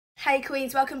Hey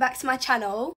Queens, welcome back to my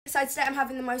channel. So today I'm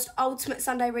having the most ultimate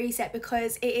Sunday reset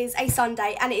because it is a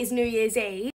Sunday and it is New Year's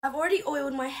Eve. I've already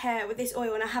oiled my hair with this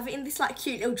oil and I have it in this like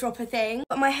cute little dropper thing.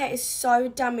 But my hair is so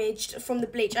damaged from the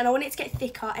bleach and I want it to get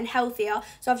thicker and healthier.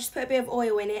 So I've just put a bit of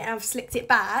oil in it and I've slicked it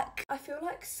back. I feel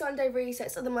like Sunday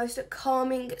resets are the most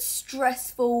calming,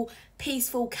 stressful,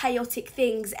 peaceful, chaotic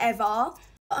things ever.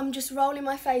 I'm just rolling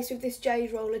my face with this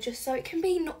jade roller just so it can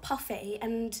be not puffy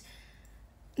and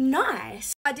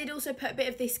nice. I did also put a bit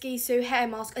of this Gisou hair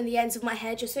mask on the ends of my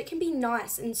hair just so it can be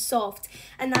nice and soft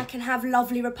and I can have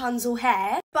lovely Rapunzel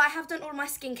hair. But I have done all my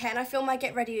skincare and I filmed my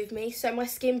get ready with me, so my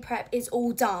skin prep is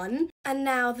all done. And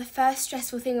now the first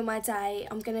stressful thing of my day,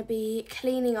 I'm going to be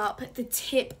cleaning up the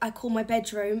tip I call my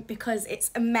bedroom because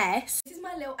it's a mess. This is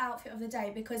my little outfit of the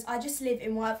day because I just live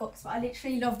in White Fox, but I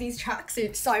literally love these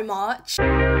tracksuits so much.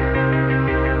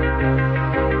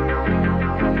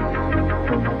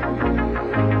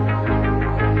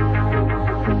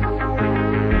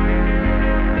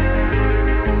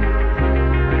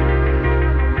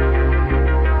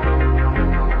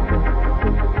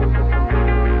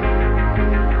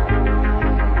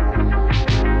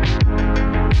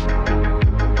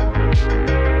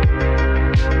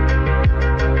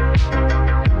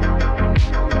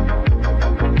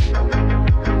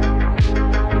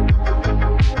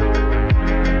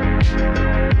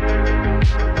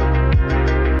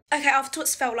 After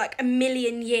what's felt like a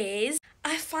million years,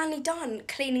 I've finally done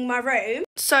cleaning my room.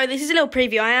 So this is a little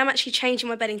preview. I am actually changing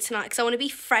my bedding tonight because I want to be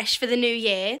fresh for the new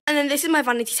year. And then this is my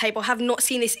vanity table. I have not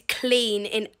seen this clean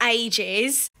in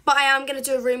ages. But I am going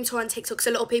to do a room tour on TikTok because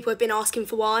a lot of people have been asking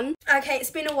for one. Okay,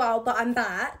 it's been a while, but I'm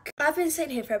back. I've been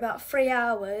sitting here for about 3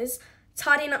 hours,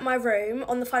 tidying up my room,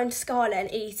 on the phone to Scarlett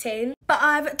and eating. But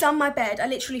I've done my bed. I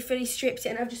literally fully stripped it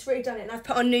and I've just redone it and I've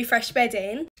put on new fresh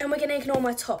bedding. And we're going to ignore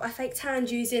my top. I fake tanned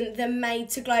using the Made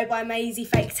to Glow by Maisie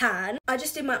fake tan. I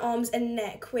just did my arms and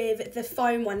neck with the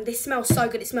foam one. This smells so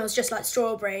good. It smells just like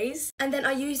strawberries. And then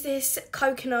I use this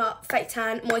coconut fake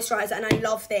tan moisturiser and I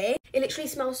love this. It literally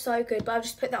smells so good, but I've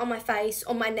just put that on my face,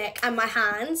 on my neck and my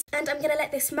hands. And I'm going to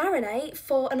let this marinate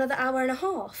for another hour and a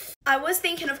half. I was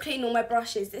thinking of cleaning all my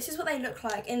brushes. This is what they look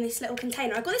like in this little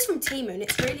container. I got this from Temu and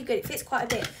it's really good. It fits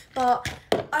quite a bit, but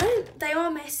they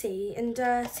are messy and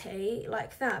dirty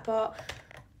like that, but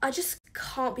I just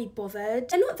can't be bothered.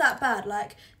 They're not that bad.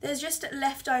 Like, there's just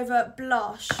leftover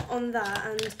blush on that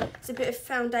and there's a bit of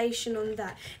foundation on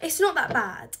that. It's not that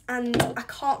bad and I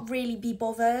can't really be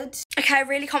bothered. Okay, I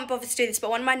really can't bother to do this, but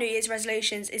one of my New Year's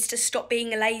resolutions is to stop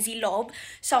being a lazy lob.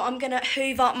 So I'm gonna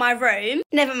hoover up my room.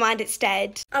 Never mind, it's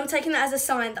dead. I'm taking that as a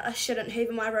sign that I shouldn't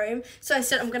hoover my room. So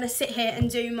instead I'm gonna sit here and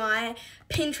do my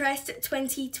Pinterest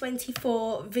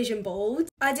 2024 vision board.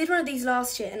 I did one of these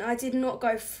last year and I did not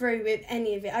go through with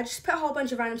any of it. I just put a whole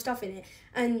bunch of random stuff in it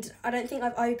and I don't think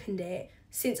I've opened it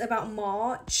since about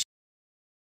March.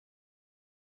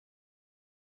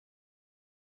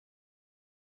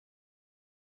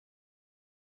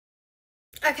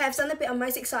 Okay, I've done the bit I'm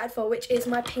most excited for, which is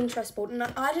my Pinterest board. And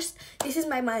this has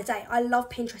made my day. I love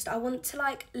Pinterest. I want to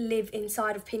like live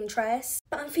inside of Pinterest.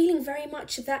 But I'm feeling very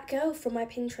much that girl from my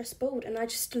Pinterest board and I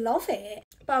just love it.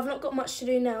 But I've not got much to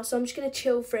do now, so I'm just going to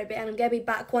chill for a bit and I'm going to be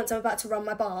back once I'm about to run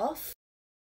my bath.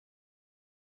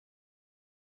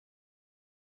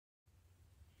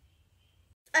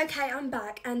 Okay, I'm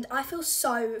back and I feel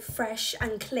so fresh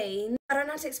and clean. I don't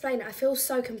know how to explain it. I feel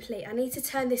so complete. I need to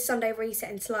turn this Sunday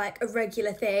reset into like a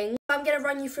regular thing. I'm going to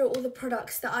run you through all the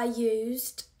products that I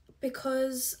used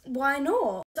because why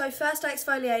not? So first I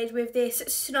exfoliated with this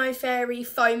Snow Fairy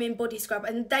foaming body scrub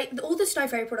and all the Snow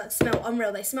Fairy products smell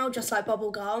unreal. They smell just like bubble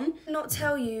gum. I'll not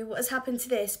tell you what has happened to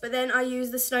this, but then I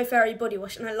used the Snow Fairy body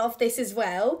wash and I love this as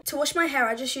well. To wash my hair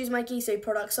I just used my Gisou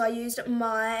product, so I used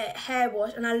my hair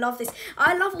wash and I love this.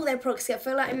 I love all their products. I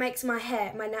feel like it makes my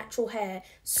hair, my natural hair,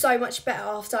 so much better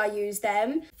after I use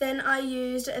them. Then I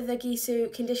used the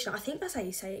Gisou conditioner. I think that's how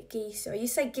you say it, Gisou. You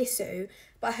say Gisou,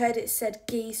 but I heard it said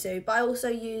Gisou. But I also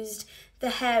used the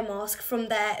hair mask from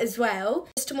there as well.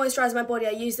 Just to moisturise my body,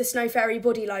 I used the Snow Fairy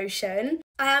body lotion.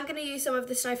 I am going to use some of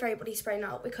the Snow Fairy body spray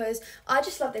now because I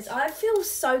just love this. I feel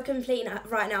so complete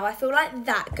right now. I feel like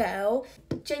that girl.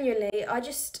 Genuinely, I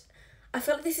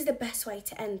feel like this is the best way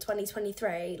to end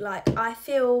 2023. Like, I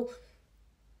feel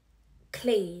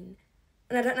clean.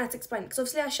 And I don't know how to explain it because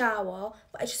obviously I shower,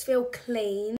 but I just feel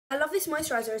clean. I love this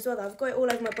moisturiser as well though. I've got it all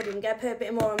over my body. I'm going to put a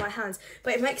bit more on my hands.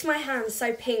 But it makes my hands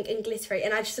so pink and glittery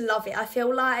and I just love it. I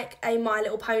feel like a My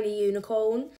Little Pony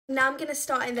unicorn. Now I'm going to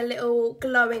start in the little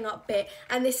glowing up bit.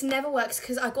 And this never works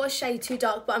because I got a shade too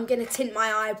dark, but I'm going to tint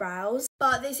my eyebrows.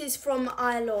 But this is from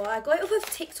Layla. I got it off of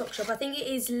TikTok shop. I think it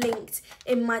is linked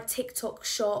in my TikTok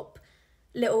shop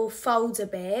little folder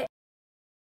bit.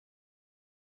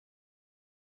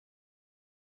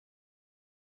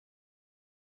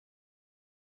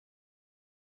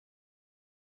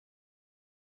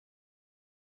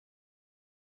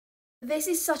 This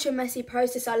is such a messy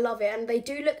process, I love it, and they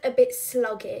do look a bit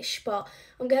sluggish, but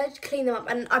I'm going to clean them up,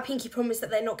 and I pinky promise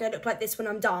that they're not going to look like this when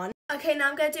I'm done. Okay, now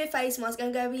I'm going to do a face mask.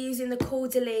 I'm going to be using the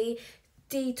Caudalie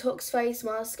Detox face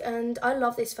mask, and I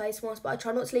love this face mask, but I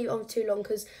try not to leave it on for too long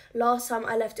because last time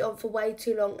I left it on for way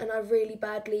too long and I really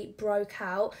badly broke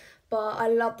out. But I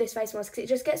love this face mask because it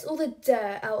just gets all the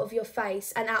dirt out of your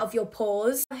face and out of your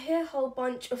pores. I hear a whole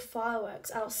bunch of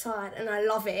fireworks outside and I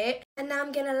love it. And now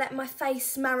I'm going to let my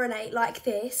face marinate like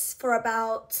this for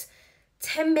about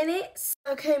 10 minutes.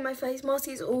 Okay, my face mask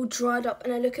is all dried up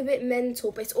and I look a bit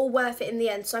mental, but it's all worth it in the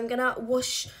end. So I'm going to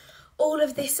wash all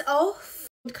of this off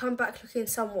and come back looking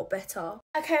somewhat better.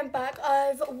 Okay, I'm back.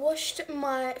 I've washed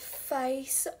my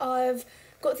face. I've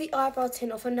got the eyebrow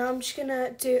tint off and now I'm just going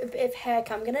to do a bit of hair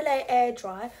care. I'm going to let it air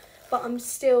dry, but I'm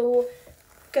still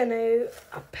going to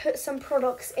put some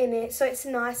products in it so it's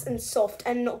nice and soft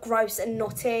and not gross and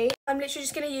knotty. I'm literally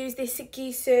just going to use this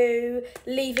Gisou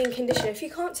leave-in conditioner. If you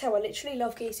can't tell, I literally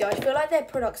love Gisou. I feel like their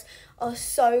products are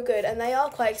so good and they are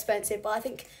quite expensive, but I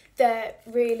think they're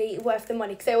really worth the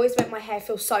money because they always make my hair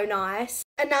feel so nice.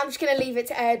 And now I'm just going to leave it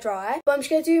to air dry. But I'm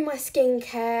just going to do my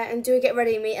skincare and do a get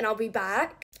ready with me and I'll be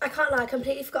back. I can't lie, I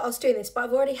completely forgot I was doing this, but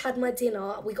I've already had my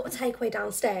dinner. We got a takeaway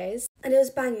downstairs and it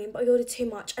was banging, but I ordered too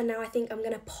much and now I think I'm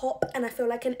going to pop and I feel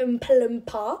like an Oompa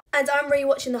Loompa. And I'm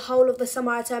rewatching the whole of The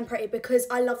Summer I Turned Pretty because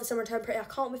I love The Summer I Turned Pretty. I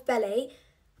can't with Belly.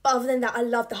 But other than that, I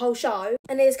love the whole show.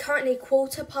 And it is currently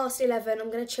 11:15.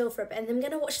 I'm going to chill for a bit and then I'm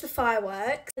going to watch the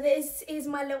fireworks. This is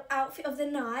my little outfit of the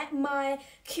night. My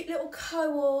cute little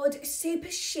cord,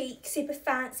 super chic, super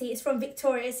fancy. It's from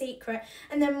Victoria's Secret.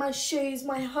 And then my shoes,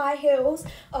 my high heels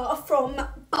are from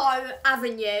Bow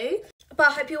Avenue. But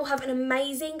I hope you all have an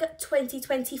amazing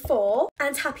 2024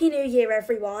 and Happy New Year,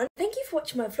 everyone. Thank you for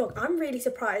watching my vlog. I'm really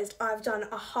surprised I've done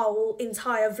a whole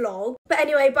entire vlog. But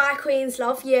anyway, bye queens,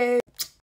 love you.